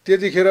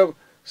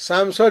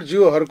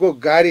सांसदज्यूहरूको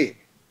गाडी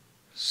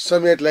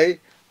समेतलाई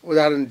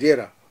उदाहरण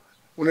दिएर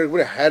उनीहरूको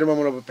पनि हायरमा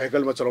मतलब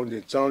भेहिकलमा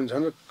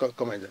चलाउँछन्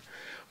कमाइन्छ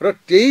र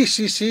त्यही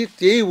सिसी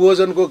त्यही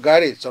वजनको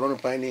गाडी चलाउन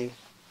पाइने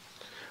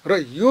र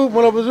यो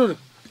मतलब जुन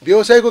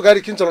व्यवसायको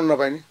गाडी किन चलाउन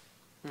नपाइने?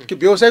 कि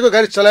व्यवसायको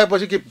गाडी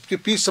चलाएपछि कि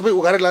पिस सबै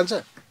उघाएर लान्छ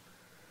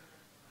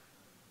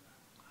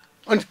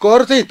अनि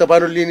कर चाहिँ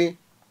तपाईँहरू लिने,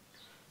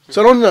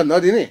 चलाउन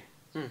नदिने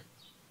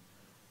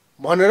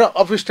भनेर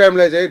अफिस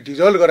टाइमलाई चाहिँ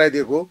डिजल्भ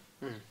गराइदिएको।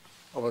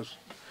 अब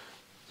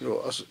यो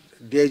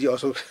डिआइजी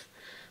अशोक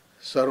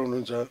सर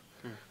हुनुहुन्छ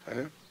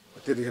होइन,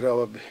 त्यतिखेर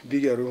अब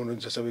बिगेहरू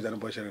हुनुहुन्छ सबैजना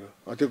बसेर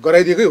त्यो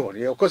गराइदिएकै हो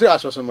नि। अब कसरी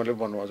आश्वासन मतलब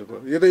भन्नु हजुरको?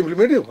 यो त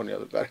इम्प्लिमेन्टै हो नि,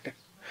 हजुर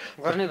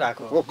गर्नै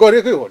भएको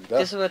गरेकै हो नि त।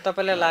 त्यसो भए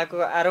तपाईँलाई लागेको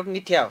आरोप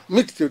मिथ्या हो?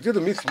 मिथ्या, त्यो त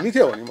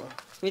मिथ्या हो नि। म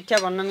मिथ्या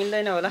भन्न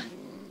मिल्दैन होला।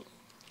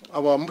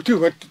 अब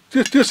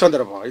त्यो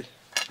सन्दर्भमा है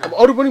अब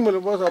अरू पनि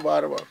मैले बस अब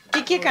आएर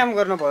के काम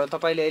गर्नुभयो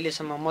तपाईँले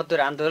अहिलेसम्म मजदुर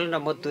आन्दोलन र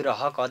मजदुर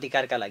हक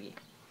अधिकारका लागि?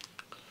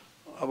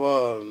 अब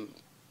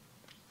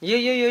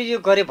यो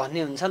गरे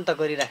भन्ने हुन्छ नि त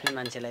गरिराख्ने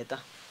मान्छेलाई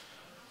त।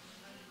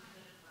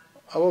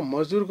 अब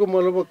मजदुरको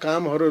मतलब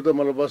कामहरू त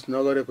मतलब बस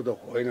नगरेको त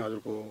होइन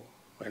हजुरको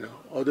होइन।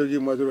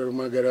 औद्योगिक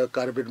मजदुरहरूमा गएर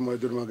कार्पेट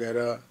मजदुरमा गएर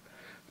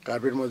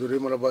कार्पेट मजदुरै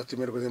मतलब बस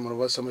तिमीहरूको चाहिँ मतलब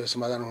बस समस्या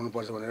समाधान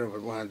हुनुपर्छ भनेर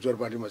उहाँ जोर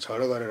पार्टीमा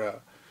छड गरेर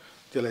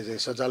त्यसलाई चाहिँ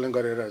सञ्चालन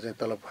गरेर चाहिँ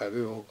तलब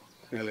खुवाएकै हो,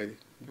 यिनीहरूलाई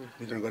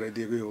वितरण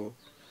गराइदिएकै हो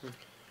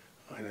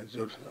होइन।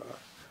 जोर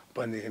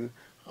भनेदेखि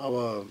अब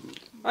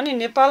अनि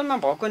नेपालमा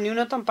भएको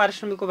न्यूनतम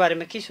पारिश्रमिकको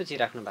बारेमा के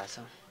सोचिराख्नु भएको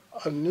छ?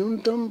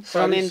 न्यूनतम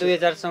श्रम ऐन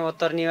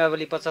 2074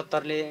 नियमावली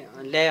 75ले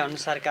ल्याए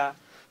अनुसारका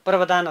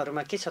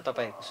प्रावधानहरूमा के छ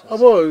तपाईँको सोच?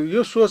 अब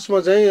यो सोचमा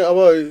चाहिँ अब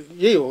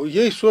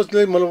यही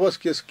सोचले मतलब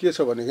बस के छ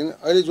भनेदेखि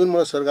अहिले जुन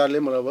मलाई सरकारले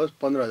मलाई बस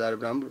 15,000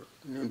 ग्राम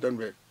न्यूनतम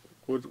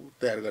को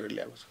तयार गरेर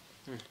ल्याएको छ,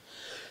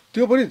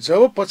 त्यो पनि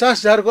जब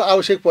 50,000 को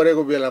आवश्यक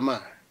परेको बेलामा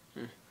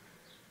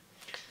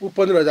ऊ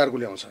 15,000 को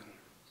ल्याउँछन्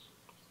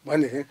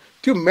भनेदेखि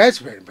त्यो म्याच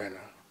भएन।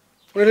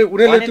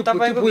 उनीहरूले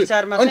तपाईँको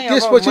विचारमा चाहिँ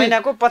अब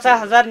महिनाको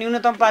 50,000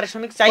 न्यूनतम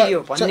पारिश्रमिक चाहियो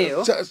भन्ने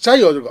हो?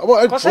 चाहियो हजुरको।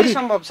 अब कसरी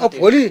सम्भव छ?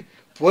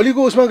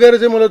 भोलिको उसमा गएर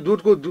चाहिँ मलाई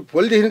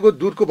भोलिदेखिको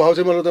दुधको भाउ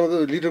चाहिँ मलाई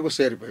तपाईँको लिटरको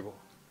 100 रुपियाँ भयो,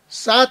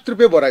 7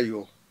 रुपियाँ बढाइयो,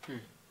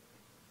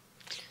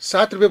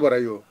 7 रुपियाँ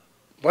बढाइयो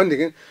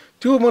भनेदेखि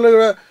त्यो मलाई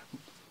एउटा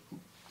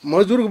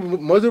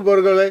मजदुर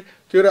वर्गलाई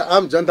त्यो एउटा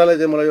आम जनतालाई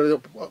चाहिँ मलाई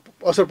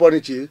एउटा असर पर्ने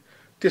चिज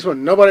त्यसमा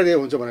नबढाइदिए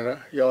हुन्छ भनेर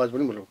यो आवाज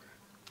पनि बोल्नु।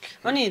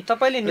 अनि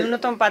तपाईँले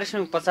न्यूनतम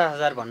पारिश्रमिक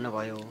 50,000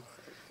 भन्नुभयो,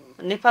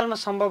 नेपालमा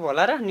सम्भव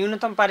होला र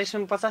न्यूनतम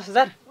पारिश्रमिक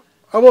 50,000?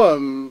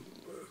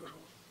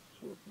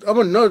 अब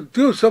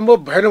त्यो सम्भव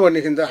भएन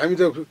भनेदेखि त हामी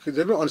त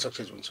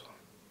अनसक्सेस हुन्छौँ।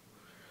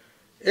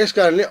 यस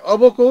कारणले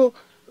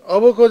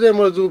अबको चाहिँ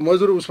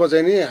मजदुर उसमा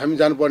चाहिँ नि हामी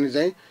जानुपर्ने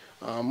चाहिँ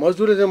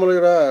मजदुरले चाहिँ मलाई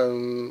एउटा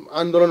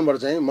आन्दोलनबाट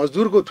चाहिँ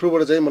मजदुरको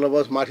थ्रुबाट चाहिँ मलाई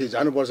बस माथि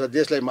जानुपर्छ,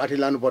 देशलाई माथि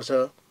लानुपर्छ।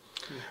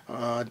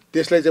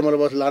 देशलाई चाहिँ मलाई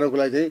बस लानुको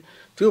लागि चाहिँ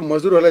त्यो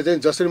मजदुरहरूलाई चाहिँ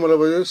जसरी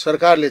मलाई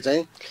सरकारले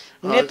चाहिँ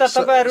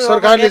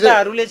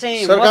नेताहरूले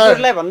चाहिँ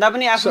मजदुरलाई भन्दा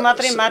पनि आफू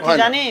मात्रै माथि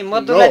जाने,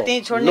 मजदुरलाई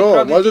त्यही छोड्ने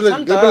प्रवृत्ति छ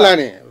नि त।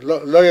 लाने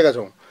लगेका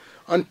छौँ।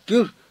 अनि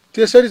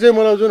त्यसरी चाहिँ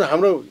मलाई जुन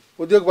हाम्रो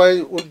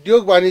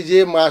उद्योग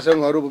वाणिज्य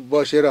महासङ्घहरू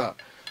बसेर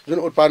जुन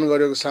उत्पादन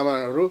गरेको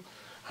सामानहरू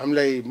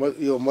हामीलाई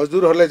यो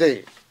मजदुरहरूलाई चाहिँ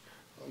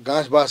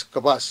घाँस बाँस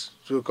कपास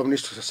जो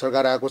कम्युनिस्ट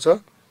सरकार आएको छ,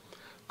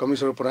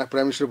 कम्युनिस्ट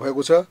प्राइम मिनिस्टर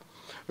भएको छ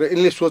र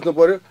यिनले सोच्नु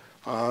पर्यो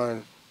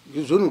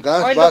यो जुन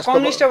घाँस बाँस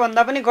कम्युनिस्ट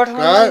भन्दा पनि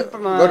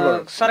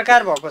गठबन्धन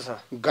सरकार भएको छ,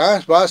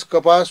 घाँस बाँस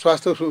कपास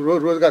स्वास्थ्य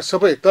रोजगार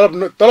सबै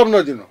तलब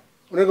नदिनु,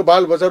 उनीहरूको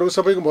बाल बच्चाहरूको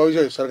सबैको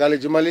भविष्य सरकारले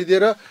जिम्मा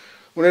लिइदिएर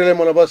उनीहरूलाई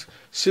मलाई बस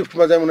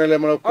सिफ्टमा चाहिँ उनीहरूलाई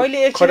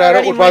मलाई खटाएर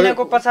उत्पादन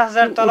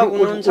 50,000 तलब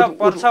हुनुहुन्छ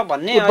पर्छ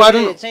भन्ने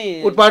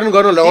उत्पादन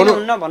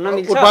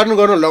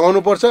गर्न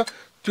लगाउनु पर्छ।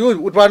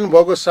 त्यो उत्पादन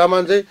भएको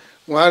सामान चाहिँ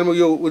उहाँहरू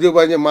यो उद्योग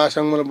वाणिज्य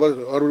महासङ्घमा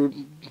अरू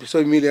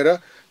सबै मिलेर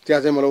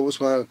त्यहाँ चाहिँ मलाई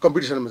उसमा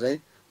कम्पिटिसनमा चाहिँ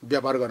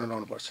व्यापार गर्न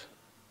लाउनुपर्छ।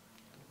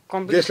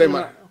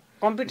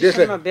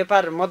 कम्पिटिसनमा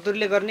व्यापार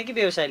मजदुरले गर्ने कि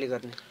व्यवसायले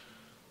गर्ने?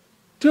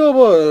 त्यो अब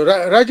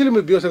राज्यले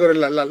व्यवस्था गरेर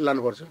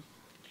लानुपर्छ।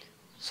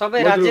 सबै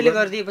राज्यले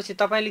गरिदिएपछि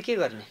तपाईँले के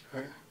गर्ने?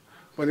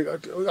 भने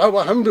अब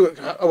हामी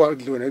अब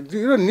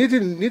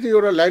नीति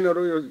एउटा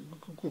लाइनहरू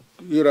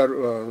एउटा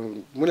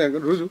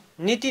मूल्याङ्कन रुजु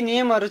नीति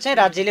नियमहरू चाहिँ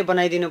राज्यले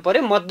बनाइदिनु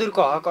पर्यो,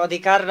 मजदुरको हक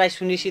अधिकारलाई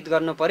सुनिश्चित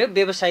गर्नु पर्यो,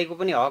 व्यवसायीको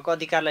पनि हक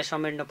अधिकारलाई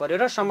समेट्नु पर्यो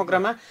र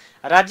समग्रमा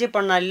राज्य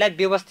प्रणालीलाई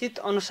व्यवस्थित,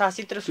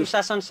 अनुशासित र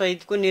सुशासन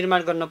सहितको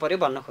निर्माण गर्नु पर्यो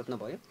भन्न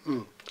खोज्नुभयो।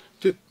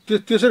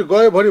 त्यसरी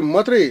गयो भने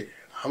मात्रै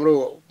हाम्रो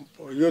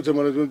यो चाहिँ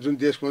मलाई जुन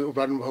देशमा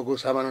उत्पादन भएको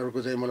सामानहरूको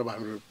चाहिँ मतलब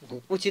हाम्रो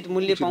उचित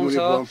मूल्य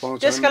पाउँछ।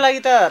 त्यसका लागि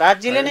त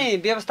राज्यले नै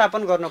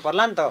व्यवस्थापन गर्नु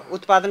पर्ला नि त।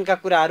 उत्पादनका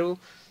कुराहरू,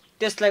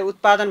 त्यसलाई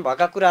उत्पादन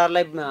भएका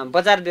कुराहरूलाई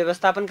बजार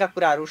व्यवस्थापनका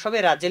कुराहरू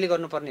सबै राज्यले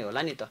गर्नुपर्ने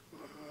होला नि त।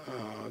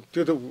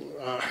 त्यो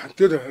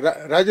त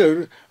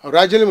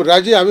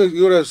राज्य हामी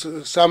एउटा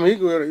सामूहिक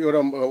एउटा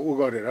उ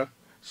गरेर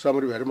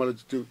समरी भएर मलाई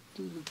त्यो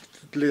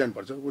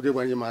लैजानुपर्छ। उद्योग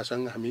वाणिज्य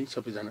महासङ्घ हामी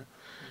सबैजना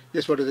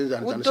यसबाट चाहिँ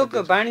जान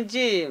उद्योग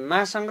वाणिज्य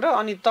महासङ्घ र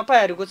अनि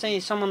तपाईँहरूको चाहिँ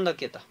सम्बन्ध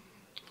के त?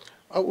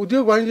 अब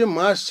उद्योग वाणिज्य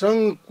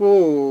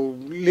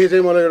महासङ्घकोले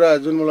चाहिँ मलाई एउटा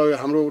जुन मलाई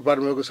हाम्रो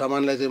उत्पादन भएको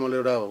सामानलाई चाहिँ मलाई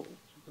एउटा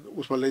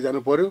उसमा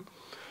लैजानु पर्यो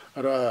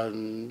र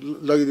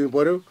लगिदिनु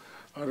पर्यो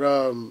र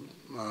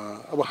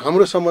अब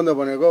हाम्रो सम्बन्ध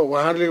भनेको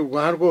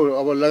उहाँहरूको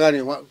अब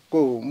लगानीको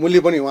मूल्य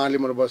पनि उहाँले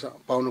मलाई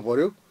पाउनु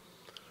पर्यो।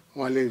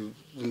 उहाँले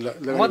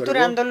मजदुर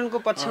आन्दोलनको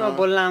पक्षमा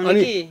बोल्न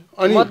आउने कि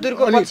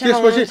मजदुरको पक्षमा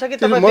हुनुहुन्छ कि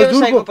तपाईँ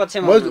व्यवसायको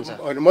पक्षमा हुनुहुन्छ?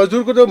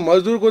 मजदुरको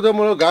त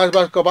मलाई घाँस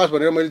बाँस कपास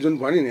भनेर मैले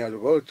जुन भने नि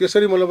हजुरको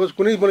त्यसरी मतलब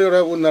कुनै पनि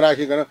एउटा उ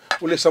नराखिकन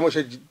उसले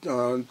समस्या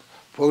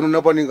भोग्नु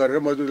नपर्ने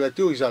गरेर मजदुरलाई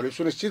त्यो हिसाबले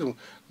सुनिश्चित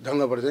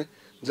ढङ्गबाट चाहिँ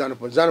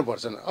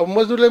जानुपर्छ। अब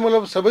मजदुरले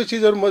मतलब सबै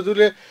चिजहरू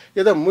मजदुरले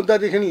यता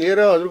मुद्दादेखि लिएर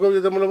हजुरको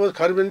यता मतलब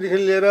खानपिनदेखि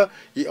लिएर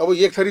अब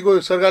एक थरीको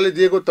सरकारले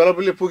दिएको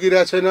तलबले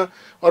पुगिरहेको छैन,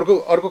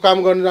 अर्को काम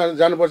गर्न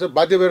जानुपर्छ,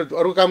 बाध्य भएर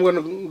अर्को काम गर्न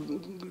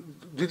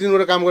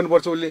 2-3 काम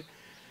गर्नुपर्छ उसले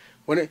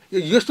भने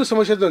यस्तो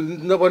समस्या त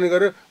नपर्ने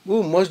गरेर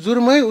ऊ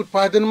मजदुरमै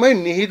उत्पादनमै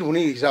निहित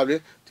हुने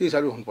हिसाबले त्यो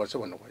हिसाबले हुनुपर्छ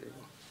भन्नु खोजेको।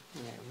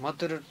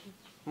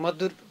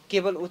 मजदुर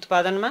केवल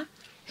उत्पादनमा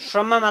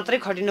श्रममा मात्रै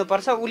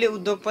खटिनुपर्छ, उसले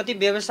उद्योगपति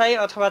व्यवसाय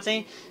अथवा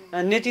चाहिँ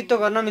नेतृत्व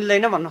गर्न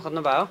मिल्दैन भन्न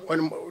खोज्नु भयो?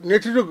 अनि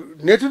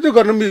नेतृत्व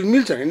गर्न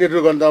मिल्छ नि,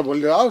 नेतृत्व गर्न त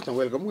भोलि आओस् न,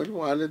 वेलकम।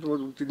 उहाँले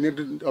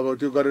नेतृत्व अब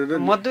त्यो गरेर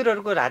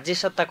मजदुरहरूको राज्य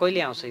सत्ता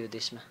कहिले आउँछ यो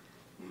देशमा?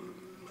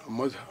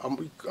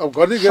 अब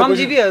गर्दै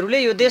श्रमजीवीहरूले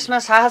यो देशमा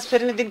साहस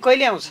फेर्ने दिन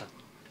कहिले आउँछ?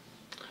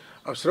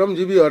 अब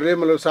श्रमजीवीहरूले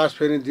मतलब साहस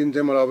फेर्ने दिन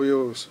चाहिँ मलाई अब यो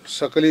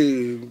सकली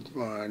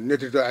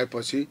नेतृत्व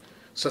आएपछि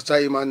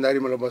सच्चाइ इमान्दारी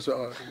मतलब बस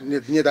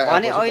नेता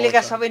भने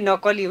अहिलेका सबै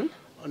नक्कली हुन्?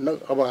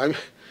 अब हामी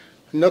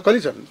नक्कली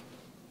छन्,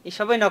 यी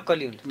सबै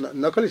नक्कली हुन्।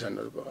 नक्कली छन्।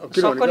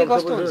 नक्कली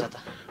कस्तो हुन्छ त?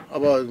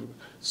 अब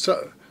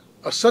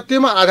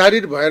सत्यमा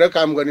आधारित भएर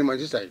काम गर्ने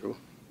मान्छे चाहिएको।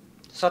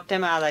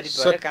 सत्यमा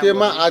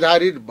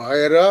आधारित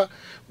भएर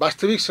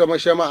वास्तविक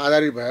समस्यामा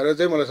आधारित भएर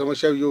चाहिँ मलाई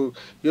समस्या यो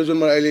जुन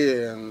मलाई अहिले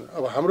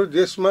अब हाम्रो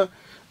देशमा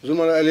जुन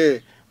मलाई अहिले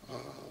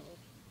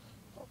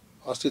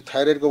अस्ति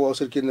थाइरोइडको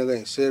औषध किन्न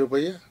गएँ 100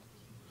 रुपैयाँ,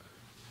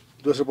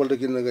 दोस्रोपल्ट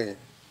किन्न गएँ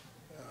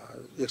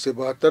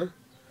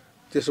 172,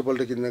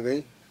 तेस्रोपल्ट किन्न गएँ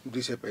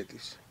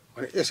 235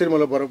 भने यसरी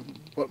मलाई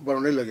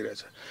बढाउनै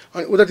लगिरहेछ।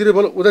 अनि उतातिर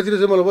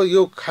चाहिँ मलाई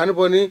यो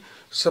खानुपर्ने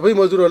सबै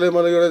मजदुरहरूलाई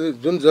मलाई एउटा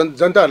जुन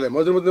जनताहरूलाई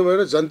मजदुर मात्रै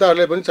भएर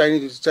जनताहरूलाई पनि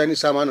चाहिने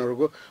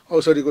सामानहरूको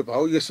औषधिको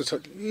भाउ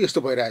यस्तो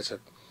भइरहेछ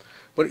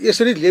भने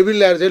यसरी लेबिल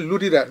ल्याएर चाहिँ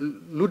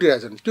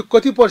लुटिरहेछन्। त्यो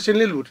कति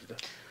पर्सेन्टले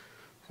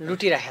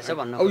लुटिरहेछ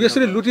भन्नु? अब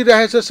यसरी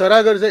लुटिरहेछ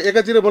सरा गरेर चाहिँ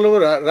एकातिर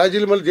मतलब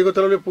राज्यले मैले दिएको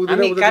तलबले पुग्दैन।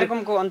 हामी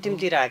कार्यक्रमको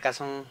अन्तिमतिर आएका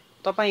छौँ।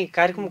 तपाईँ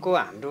कार्यक्रमको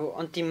हाम्रो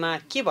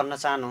अन्तिममा के भन्न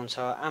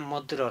चाहनुहुन्छ? आम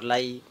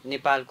मजदुरहरूलाई,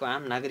 नेपालको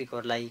आम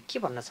नागरिकहरूलाई के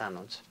भन्न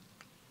चाहनुहुन्छ?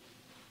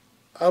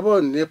 अब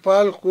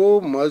नेपालको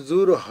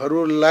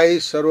मजदुरहरूलाई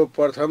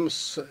सर्वप्रथम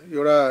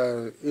एउटा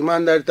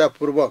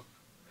इमान्दारितापूर्वक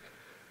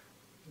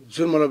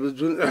जुन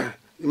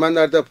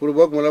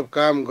इमान्दारितापूर्वक मतलब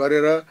काम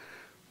गरेर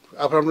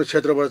आफ्नो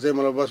क्षेत्रबाट चाहिँ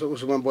मतलब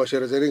उसमा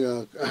बसेर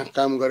चाहिँ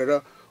काम गरेर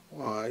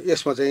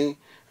यसमा चाहिँ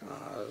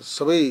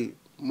सबै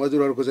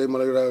मजदुरहरूको चाहिँ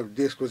मलाई एउटा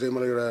देशको चाहिँ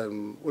मलाई एउटा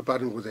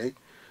उत्पादनको चाहिँ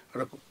र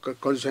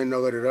कन्जुसाइ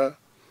नगरेर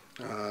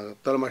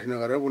तलमाथि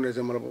नगरेर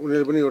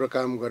उनीहरूले पनि एउटा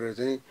काम गरेर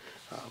चाहिँ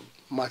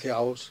माथि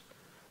आओस्,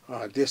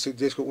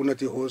 देशको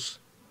उन्नति होस्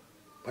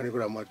भन्ने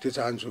कुरा म त्यो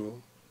चाहन्छु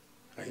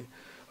है।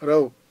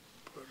 र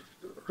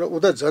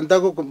उता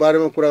जनताको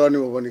बारेमा कुरा गर्ने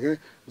हो भनेदेखि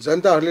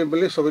जनताहरूले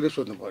पनि सबैले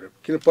सोध्नु पर्यो,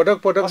 किन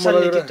पटक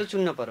मलाई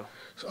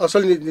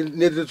असल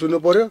नेतृत्व चुन्नु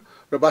पर्यो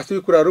र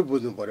वास्तविक कुराहरू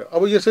बुझ्नु पर्यो।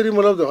 अब यसरी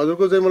मतलब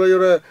हजुरको चाहिँ मलाई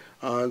एउटा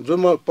जुन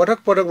म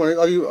पटक भने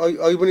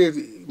अघि पनि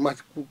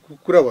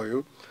कुरा भयो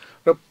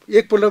र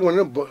एकपल्ट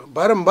भनेर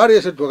बारम्बार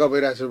यसरी धोका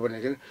भइरहेछ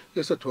भनेदेखि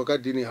यस्तो धोका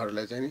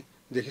दिनेहरूलाई चाहिँ नि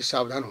देखि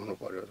सावधान हुनु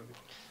पर्यो।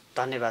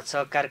 धन्यवाद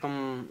छ।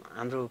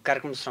 हाम्रो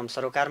कार्यक्रम श्रम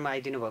सरोकारमा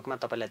आइदिनु भएकोमा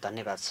तपाईँलाई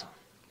धन्यवाद छ।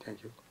 Thank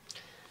you.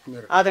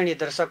 आदरणीय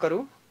दर्शकहरू,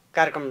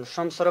 कार्यक्रम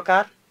श्रम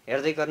सरोकार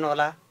हेर्दै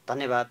गर्नुहोला।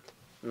 धन्यवाद,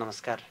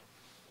 नमस्कार।